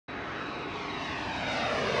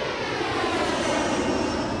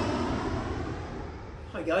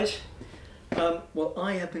guys. Well,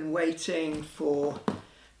 I have been waiting for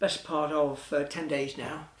best part of 10 days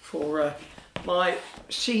now for my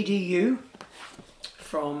CDU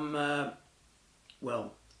from,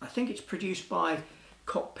 well, I think it's produced by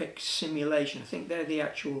Cockpit Simulation. I think they're the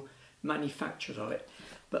actual manufacturers of it,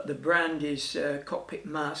 but the brand is Cockpit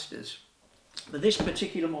Masters. But this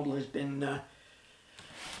particular model has been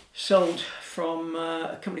sold from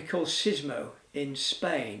a company called Sismo in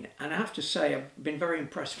Spain, and I have to say I've been very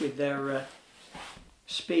impressed with their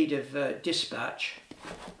speed of dispatch,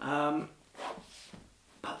 but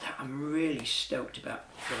I'm really stoked about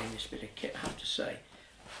getting this bit of kit, I have to say.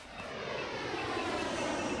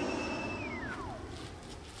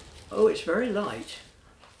 Oh, it's very light.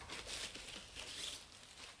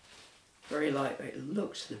 Very light, but it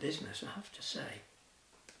looks the business, I have to say.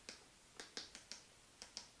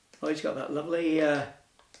 Oh, it's got that lovely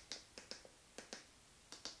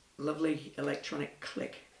lovely electronic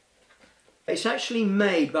click. It's actually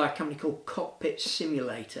made by a company called Cockpit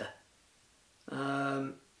Simulator,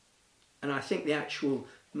 and I think the actual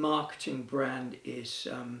marketing brand is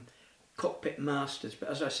Cockpit Masters, but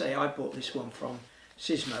as I say, I bought this one from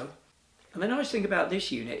Sismo. And the nice thing about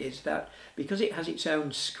this unit is that because it has its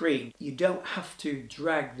own screen, you don't have to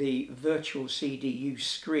drag the virtual CDU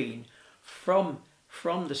screen from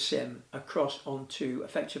the sim across onto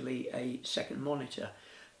effectively a second monitor,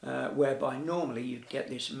 whereby normally you'd get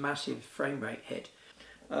this massive frame rate hit.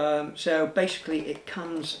 So basically it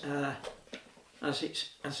comes as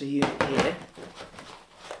a unit here,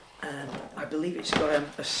 and I believe it's got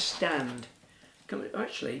a stand.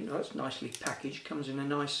 Actually, no, it's nicely packaged, comes in a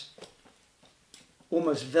nice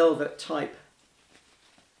almost velvet type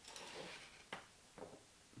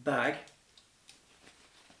bag.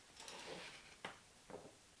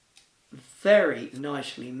 Very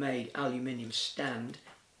nicely made aluminium stand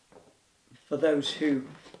for those who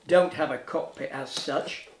don't have a cockpit as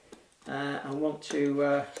such and want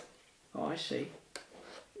to, oh, I see,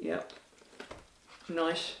 yep,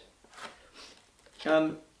 nice,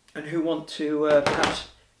 and who want to perhaps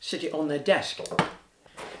sit it on their desk.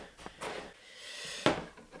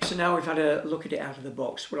 So now we've had a look at it out of the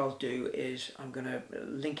box, what I'll do is I'm going to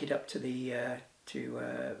link it up to the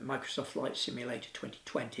Microsoft Flight Simulator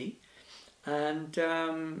 2020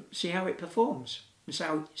 and see how it performs and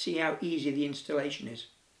see how easy the installation is.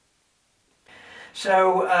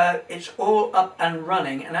 So it's all up and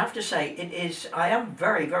running, and I have to say I am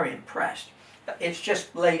very, very impressed. It's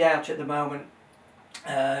just laid out at the moment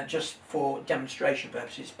just for demonstration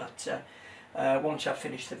purposes, but once I've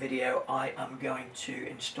finished the video I am going to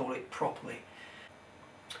install it properly.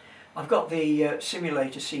 I've got the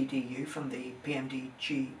simulator CDU from the PMD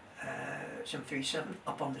G737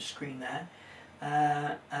 up on the screen there,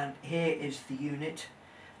 and here is the unit,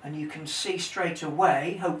 and you can see straight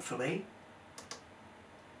away, hopefully,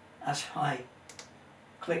 as I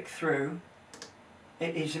click through,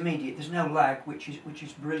 it is immediate, there's no lag, which is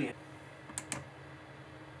brilliant.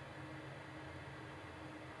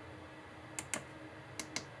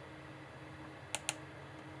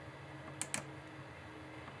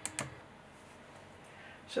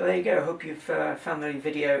 So there you go, hope you've found the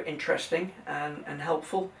video interesting and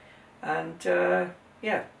helpful, and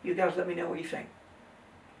yeah, you guys let me know what you think.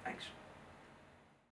 Thanks.